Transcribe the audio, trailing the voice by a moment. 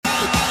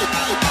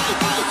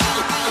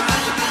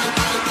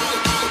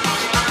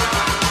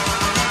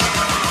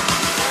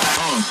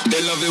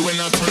Hey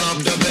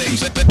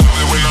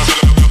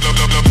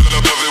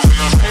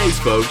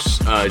folks,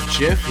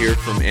 Jeff here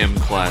from M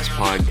Class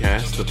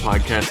Podcast, the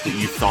podcast that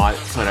you thought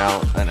put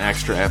out an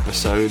extra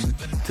episode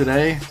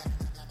today.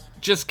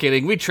 Just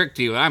kidding, we tricked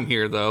you. I'm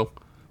here though.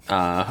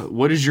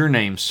 What is your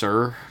name,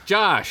 sir?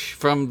 Josh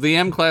from the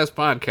M Class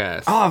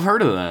Podcast. Oh, I've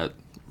heard of that.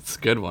 It's a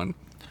good one.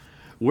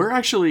 We're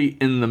actually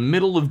in the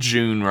middle of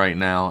June right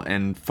now,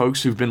 and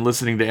folks who've been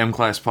listening to M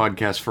Class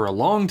Podcast for a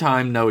long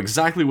time know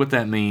exactly what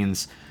that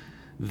means.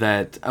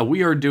 That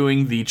we are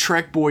doing the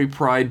Trek Boy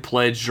Pride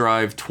Pledge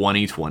Drive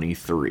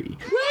 2023. Woo!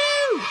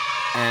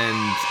 And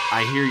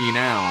I hear you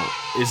now.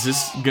 Is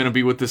this going to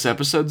be what this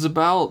episode's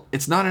about?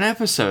 It's not an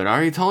episode. I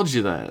already told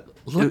you that.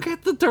 Look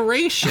at the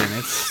duration.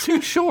 It's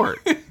too short.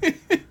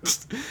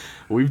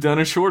 We've done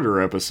a shorter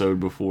episode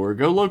before.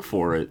 Go look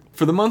for it.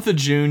 For the month of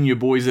June, you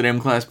boys at M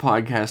Class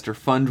Podcast are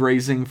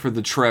fundraising for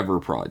the Trevor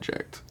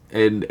Project.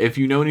 And if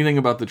you know anything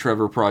about the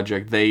Trevor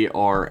Project, they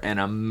are an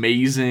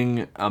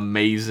amazing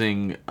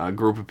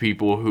group of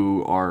people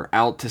who are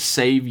out to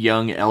save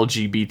young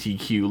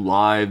LGBTQ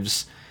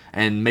lives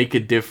and make a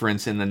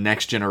difference in the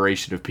next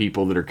generation of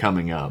people that are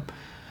coming up.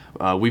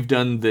 We've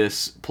done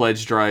this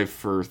pledge drive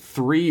for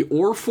 3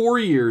 or 4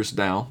 years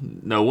now.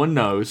 No one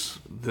knows.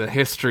 The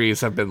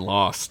histories have been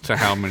lost to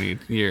how many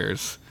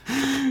years?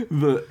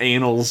 The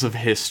annals of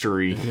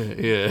history.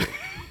 Yeah.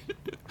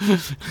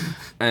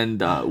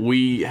 And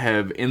we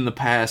have in the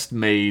past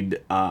made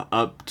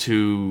up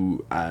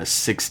to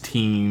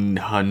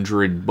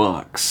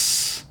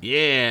 $1,600.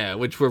 Yeah,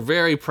 which we're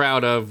very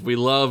proud of. We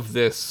love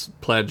this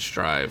pledge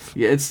drive.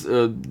 Yeah, it's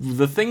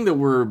the thing that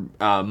we're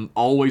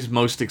always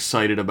most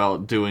excited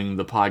about doing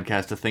the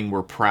podcast, the thing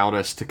we're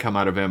proudest to come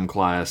out of M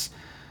Class.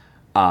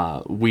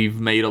 We've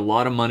made a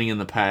lot of money in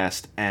the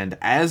past, and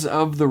as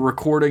of the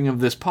recording of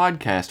this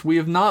podcast, we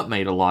have not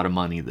made a lot of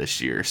money this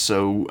year.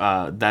 So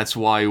that's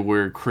why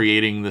we're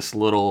creating this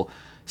little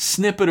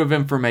snippet of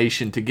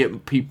information to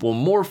get people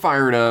more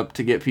fired up,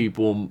 to get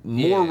people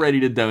more ready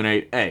to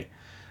donate. Hey,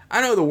 I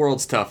know the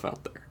world's tough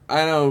out there.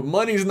 I know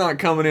money's not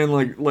coming in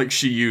like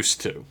she used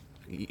to.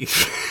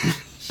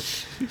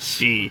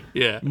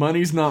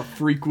 Money's not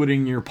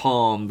frequenting your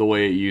palm the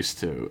way it used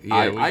to.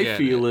 I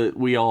feel it.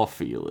 We all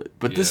feel it.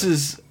 But this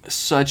is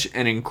such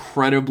an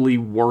incredibly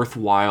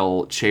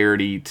worthwhile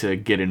charity to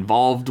get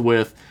involved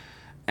with,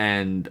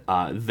 and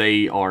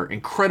they are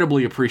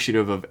incredibly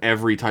appreciative of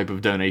every type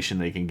of donation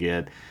they can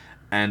get.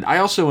 And I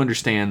also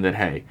understand that,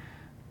 hey,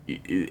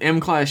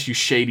 M-Class, you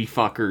shady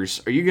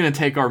fuckers, are you going to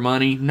take our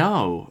money?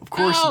 No, of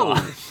course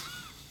not.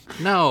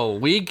 No,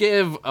 we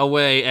give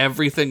away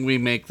everything we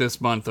make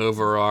this month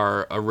over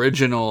our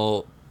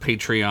original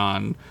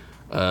Patreon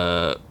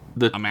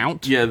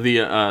amount. Yeah,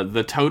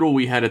 the total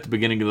we had at the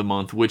beginning of the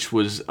month, which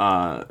was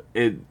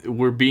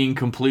we're being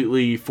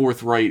completely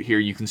forthright here.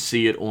 You can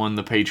see it on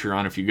the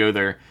Patreon if you go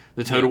there.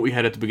 The total we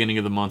had at the beginning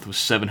of the month was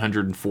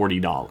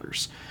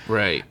 $740.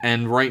 Right.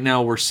 And right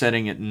now we're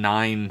setting at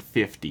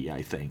 $950,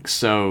 I think.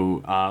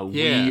 So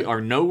we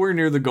are nowhere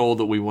near the goal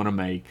that we want to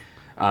make.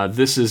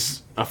 This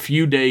is a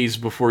few days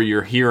before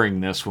you're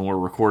hearing this when we're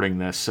recording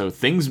this, so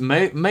things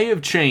may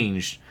have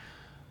changed,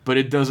 but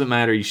it doesn't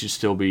matter. You should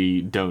still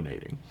be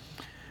donating.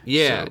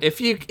 Yeah, so,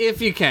 if you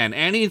can,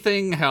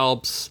 anything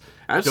helps.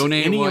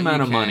 Donate any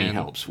amount of money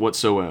helps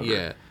whatsoever.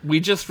 Yeah, we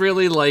just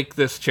really like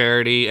this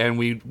charity, and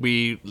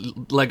we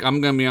like. I'm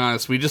gonna be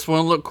honest. We just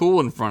want to look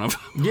cool in front of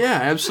them. Yeah,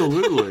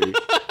 absolutely.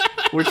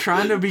 We're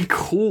trying to be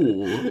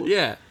cool.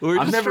 Yeah,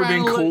 I've never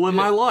been cool in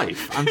my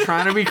life. I'm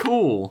trying to be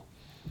cool.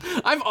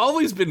 I've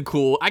always been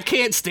cool. I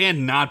can't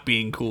stand not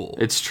being cool.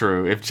 It's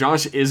true. If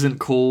Josh isn't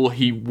cool,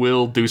 he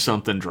will do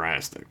something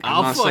drastic.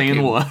 I'm not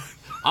saying what.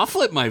 I'll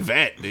flip my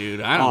vet, dude.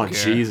 I don't care.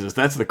 Oh, Jesus.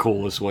 That's the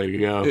coolest way to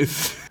go.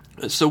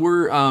 So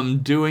we're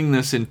doing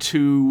this in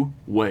 2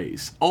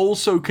 ways.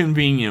 Also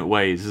convenient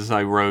ways, as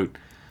I wrote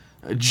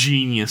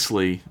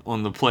geniusly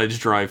on the pledge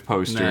drive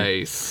poster.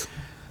 Nice.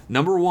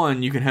 Number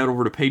 1, you can head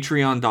over to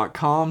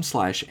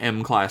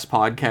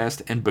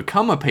patreon.com/mclasspodcast and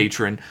become a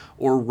patron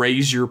or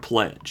raise your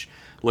pledge.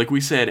 Like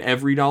we said,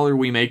 every dollar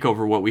we make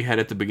over what we had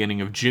at the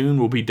beginning of June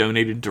will be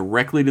donated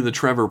directly to the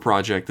Trevor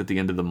Project at the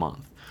end of the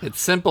month.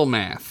 It's simple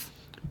math.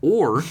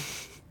 Or,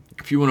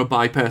 if you want to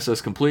bypass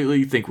us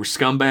completely, think we're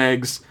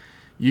scumbags,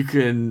 you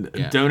can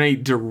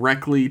donate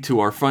directly to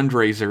our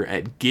fundraiser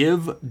at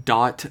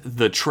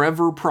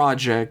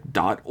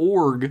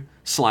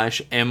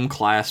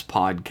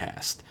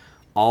give.thetrevorproject.org/mclasspodcast.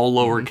 All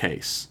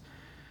lowercase.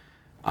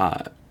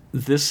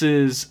 This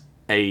is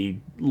a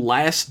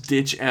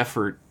last-ditch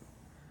effort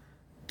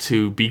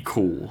to be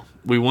cool.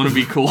 We want to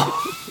be cool.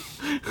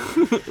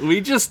 We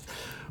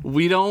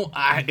don't.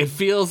 It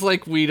feels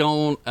like we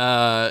don't.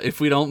 If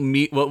we don't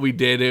meet what we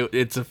did,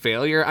 it's a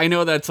failure. I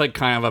know that's like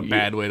kind of a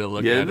bad way to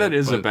look at it. Yeah, that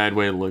is a bad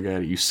way to look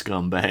at it. You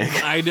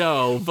scumbag. I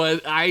know,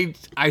 but I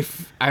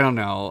don't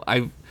know.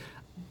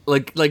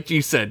 like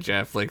you said,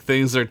 Jeff, like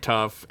things are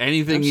tough.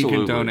 Anything Absolutely. you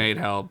can donate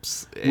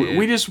helps.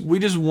 We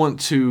just want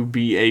to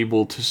be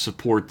able to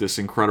support this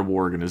incredible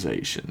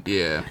organization.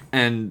 Yeah.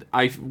 And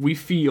we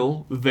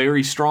feel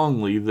very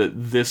strongly that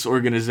this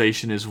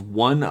organization is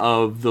one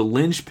of the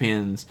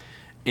linchpins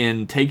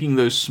in taking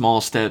those small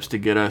steps to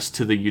get us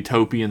to the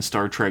utopian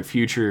Star Trek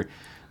future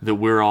that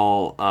we're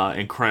all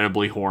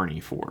incredibly horny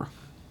for.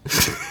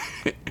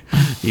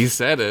 You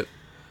said it.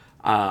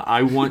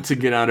 I want to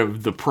get out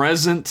of the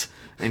present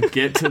and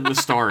get to the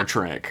Star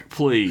Trek,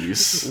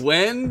 please.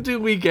 When do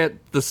we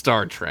get the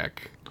Star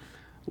Trek?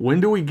 When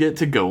do we get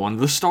to go on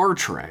the Star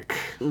Trek?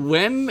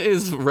 When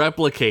is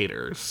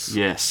Replicators?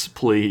 Yes,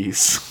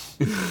 please.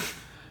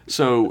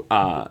 So,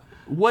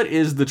 what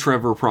is the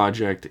Trevor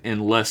Project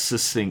in less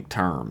succinct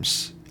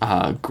terms?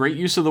 Great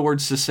use of the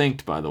word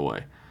succinct, by the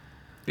way.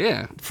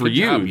 Yeah. For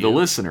you, the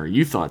listener,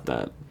 you thought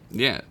that.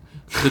 Yeah.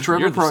 The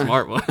Trevor You're the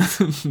smart one.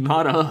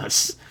 Not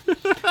us.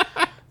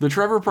 The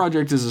Trevor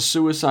Project is a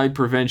suicide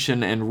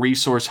prevention and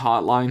resource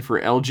hotline for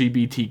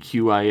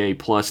LGBTQIA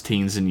plus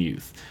teens and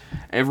youth.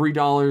 Every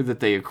dollar that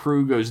they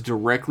accrue goes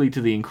directly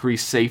to the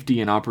increased safety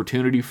and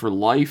opportunity for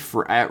life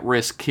for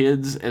at-risk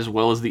kids, as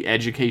well as the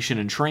education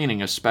and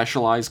training of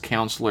specialized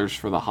counselors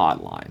for the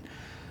hotline.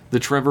 The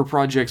Trevor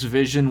Project's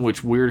vision,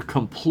 which we're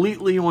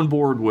completely on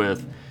board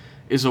with,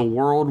 is a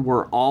world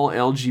where all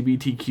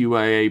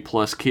LGBTQIA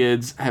plus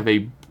kids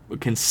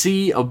can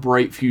see a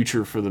bright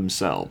future for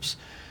themselves,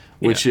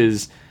 which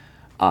is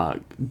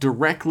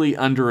directly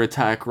under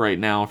attack right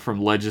now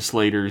from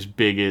legislators,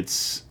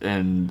 bigots,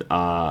 and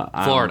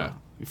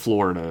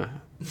Florida,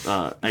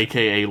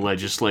 aka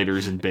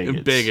legislators and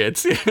bigots.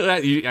 Bigots.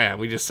 Yeah,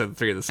 we just said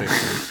three of the same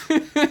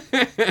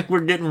things.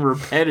 We're getting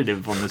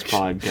repetitive on this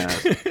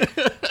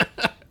podcast.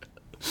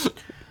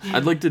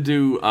 I'd like to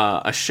do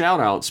a shout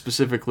out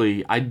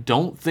specifically. I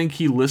don't think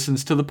he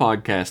listens to the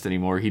podcast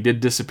anymore. He did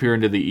disappear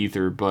into the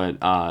ether, but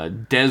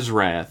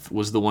Desrath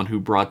was the one who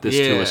brought this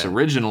to us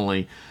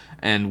originally,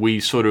 and we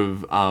sort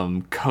of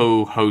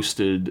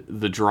co-hosted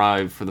the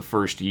drive for the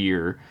first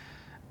year,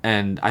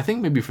 and I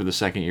think maybe for the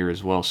second year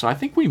as well. So I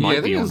think we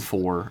might be on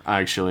 4,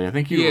 actually. I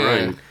think you're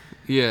right.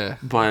 Yeah.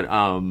 But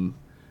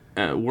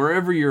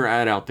wherever you're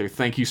at out there,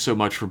 thank you so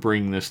much for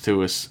bringing this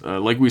to us.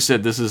 Like we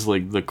said, this is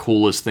like the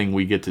coolest thing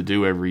we get to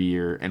do every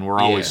year, and we're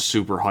always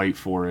super hyped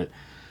for it.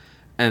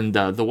 And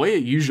the way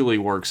it usually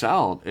works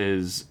out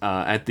is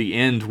at the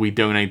end we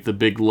donate the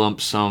big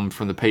lump sum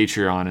from the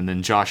Patreon, and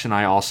then Josh and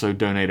I also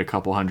donate a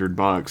couple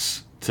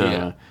 $100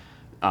 to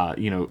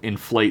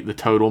inflate the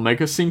total, make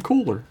us seem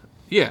cooler.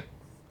 Yeah.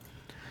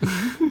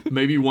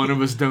 Maybe one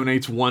of us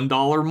donates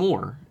 $1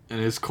 more and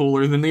is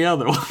cooler than the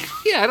other one.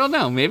 Yeah, I don't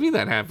know. Maybe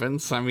that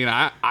happens. I mean,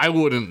 I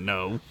wouldn't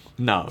know.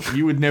 No,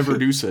 you would never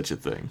do such a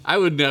thing. I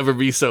would never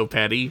be so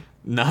petty.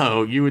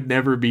 No, you would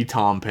never be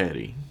Tom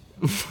Petty.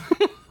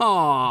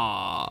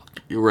 Aww.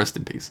 You rest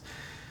in peace.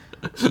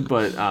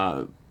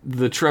 But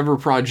the Trevor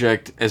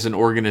Project as an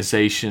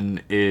organization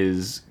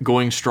is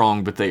going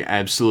strong, but they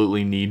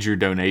absolutely need your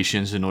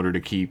donations in order to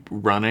keep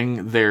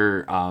running.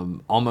 They're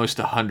almost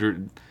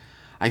 100...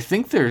 I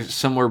think they're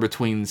somewhere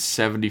between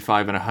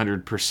 75 and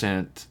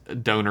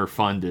 100% donor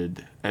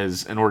funded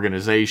as an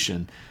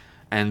organization,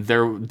 and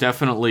they're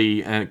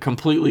definitely a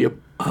completely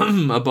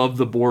above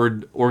the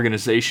board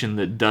organization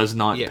that does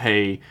not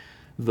pay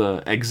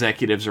the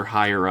executives or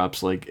higher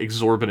ups like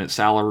exorbitant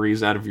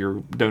salaries out of your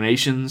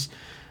donations.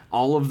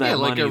 All of that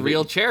money, like a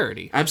real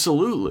charity.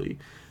 Absolutely.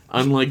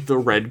 Unlike the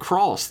Red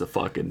Cross, the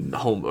fucking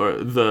not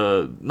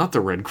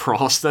the Red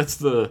Cross, that's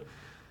the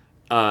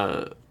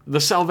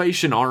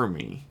Salvation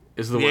Army.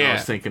 Is the one I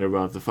was thinking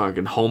about, the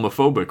fucking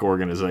homophobic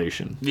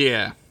organization.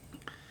 Yeah.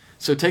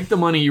 So take the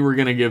money you were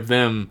going to give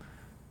them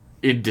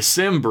in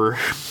December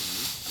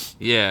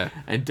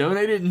and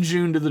donate it in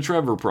June to the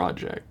Trevor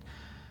Project.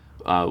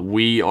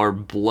 We are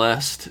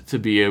blessed to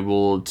be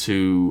able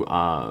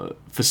to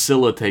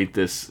facilitate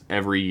this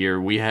every year.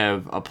 We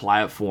have a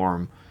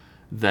platform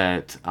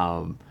that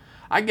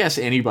I guess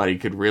anybody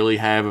could really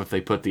have if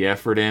they put the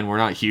effort in. We're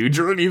not huge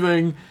or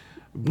anything.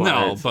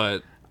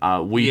 But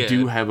we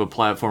do have a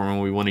platform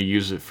and we want to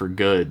use it for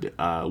good.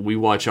 We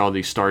watch all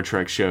these Star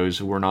Trek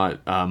shows. We're not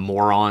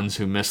morons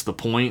who miss the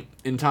point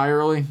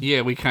entirely.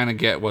 Yeah, we kind of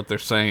get what they're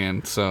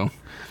saying. So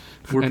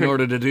in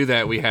order to do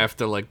that, we have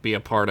to like be a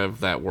part of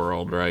that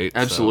world, right?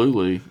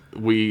 Absolutely. So.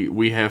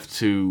 We have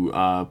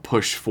to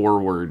push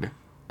forward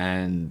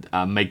and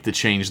make the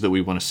change that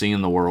we want to see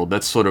in the world.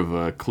 That's sort of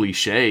a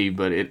cliche,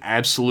 but it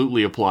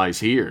absolutely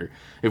applies here.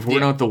 If we're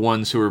not the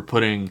ones who are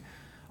putting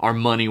our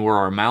money where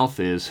our mouth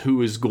is,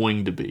 who is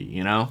going to be,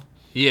 you know?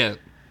 Yeah.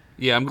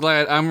 I'm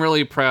glad. I'm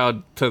really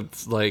proud to,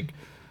 like,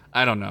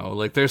 I don't know.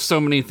 Like, there's so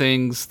many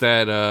things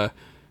that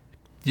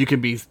you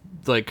can be,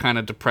 like, kind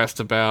of depressed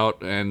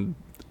about, and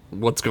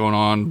what's going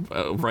on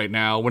right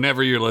now.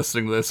 Whenever you're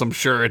listening to this, I'm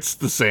sure it's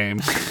the same.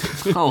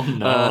 Oh,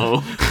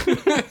 no.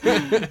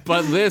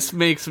 But this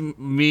makes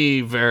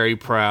me very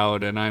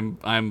proud, and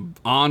I'm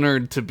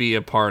honored to be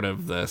a part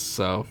of this,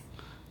 so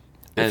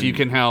if you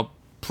can help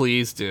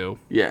Please do.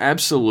 Yeah,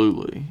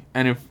 absolutely.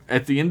 And if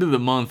at the end of the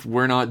month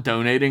we're not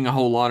donating a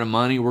whole lot of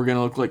money, we're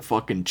gonna look like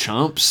fucking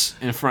chumps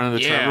in front of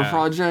the Trevor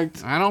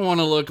Project. I don't want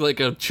to look like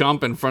a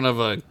chump in front of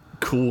a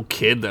cool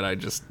kid that I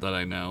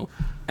know.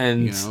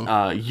 And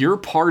you're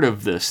part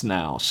of this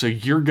now, so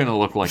you're gonna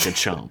look like a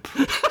chump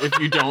if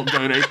you don't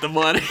donate the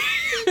money.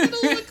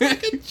 Look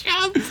like a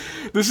chump.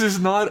 This is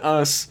not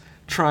us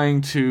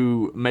trying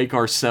to make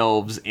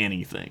ourselves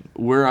anything.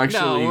 We're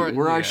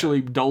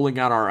actually doling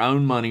out our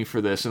own money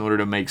for this in order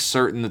to make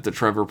certain that the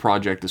Trevor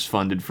Project is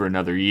funded for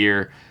another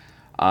year.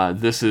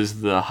 This is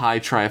the high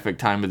traffic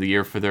time of the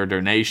year for their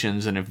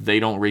donations, and if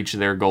they don't reach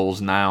their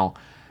goals now,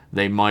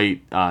 they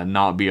might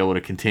not be able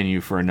to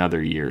continue for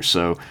another year.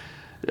 So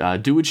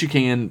do what you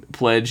can,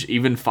 pledge.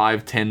 Even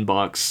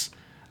 $5-10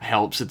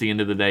 helps at the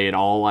end of the day. It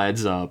all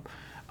adds up.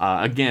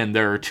 Again,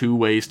 there are two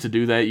ways to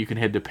do that. You can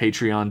head to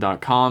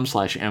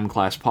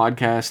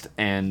patreon.com/mclasspodcast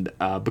and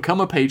become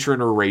a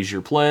patron or raise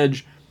your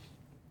pledge.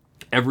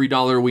 Every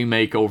dollar we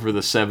make over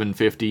the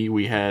 $7.50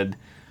 we had,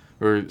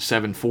 or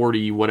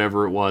 $7.40,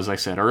 whatever it was I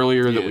said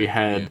earlier that we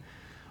had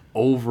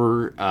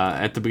over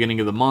at the beginning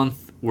of the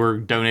month, we're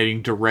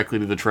donating directly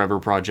to the Trevor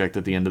Project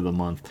at the end of the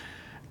month.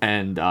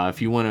 And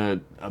if you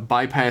want to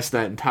bypass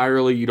that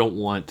entirely, you don't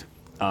want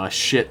a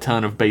shit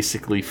ton of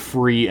basically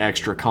free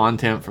extra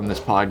content from this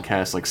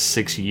podcast, like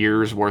 6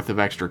 years worth of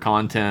extra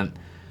content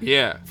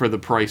for the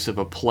price of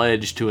a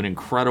pledge to an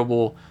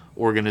incredible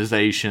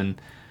organization,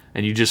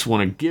 and you just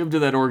want to give to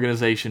that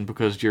organization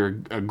because you're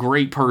a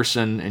great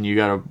person and you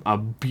got a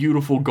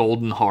beautiful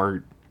golden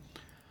heart.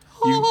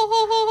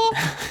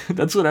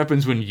 That's what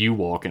happens when you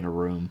walk in a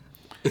room.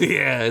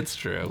 Yeah, it's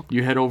true.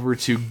 You head over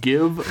to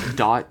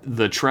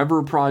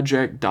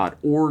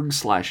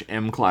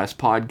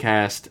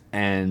give.thetrevorproject.org/mclasspodcast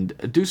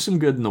and do some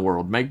good in the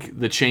world. Make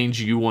the change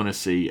you want to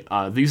see.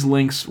 These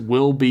links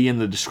will be in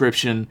the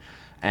description,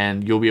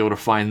 and you'll be able to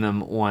find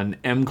them on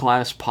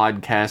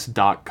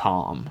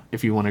mclasspodcast.com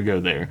if you want to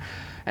go there.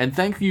 And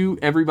thank you,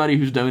 everybody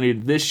who's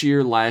donated this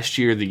year, last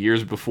year, the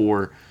years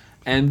before,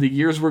 and the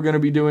years we're going to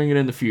be doing it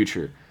in the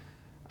future.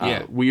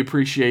 We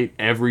appreciate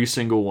every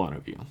single one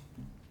of you.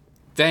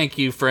 Thank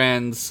you,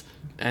 friends.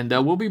 And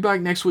we'll be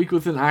back next week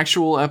with an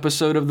actual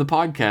episode of the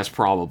podcast,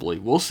 probably.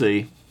 We'll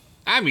see.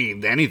 I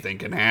mean, anything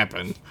can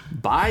happen.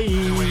 Bye.